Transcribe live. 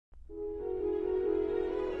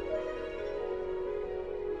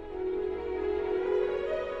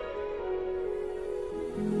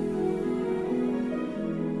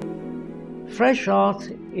Fresh art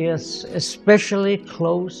is especially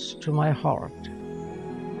close to my heart.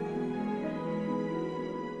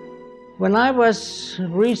 When I was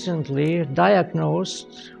recently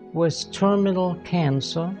diagnosed with terminal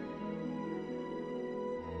cancer,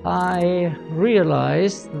 I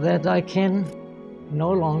realized that I can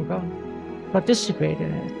no longer participate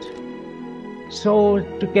in it. So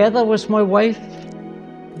together with my wife,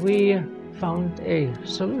 we found a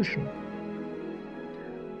solution.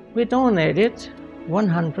 We donated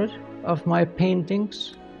 100 of my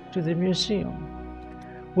paintings to the museum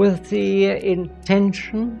with the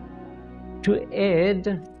intention to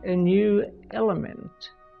add a new element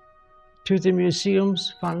to the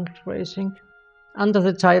museum's fundraising under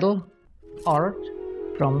the title Art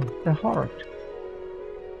from the Heart.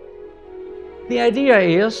 The idea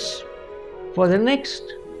is, for the next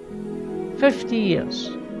 50 years,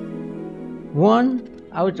 one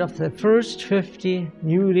out of the first 50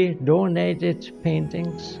 newly donated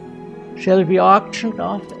paintings shall be auctioned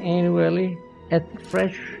off annually at the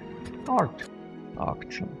Fresh Art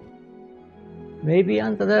auction, maybe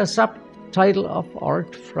under the subtitle of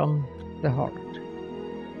Art from the Heart.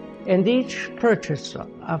 And each purchaser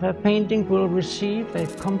of a painting will receive a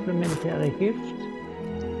complimentary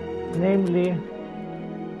gift, namely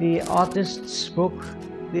the artist's book,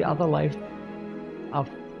 The Other Life of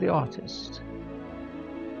the Artist.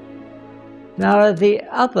 Now, the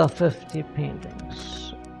other 50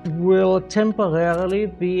 paintings will temporarily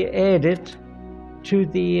be added to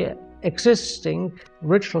the existing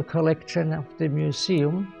Ritschel collection of the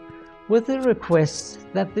museum, with the request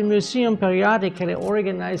that the museum periodically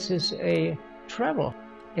organizes a travel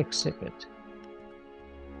exhibit.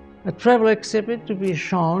 A travel exhibit to be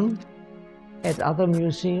shown at other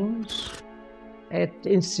museums, at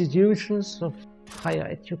institutions of higher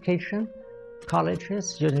education,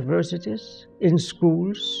 colleges, universities, in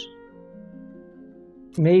schools,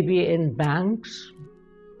 maybe in banks,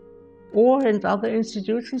 or in other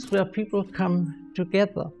institutions where people come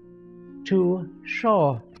together to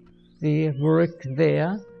show the work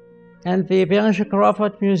there. And the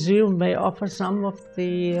Behringer-Crawford Museum may offer some of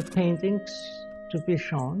the paintings to be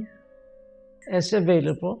shown as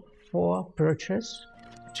available for purchase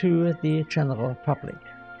to the general public.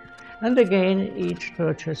 And again, each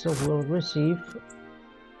purchaser will receive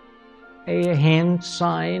a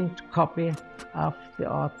hand-signed copy of the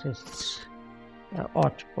artist's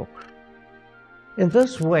art book. In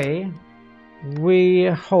this way, we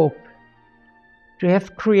hope to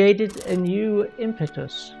have created a new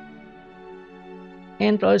impetus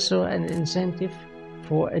and also an incentive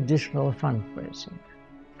for additional fundraising.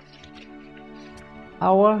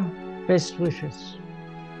 Our best wishes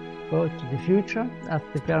go to the future of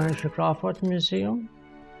the Behringer-Crawford Museum,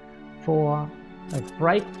 for a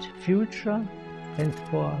bright future and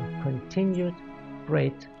for continued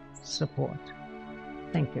great support.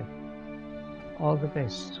 Thank you. All the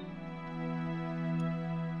best.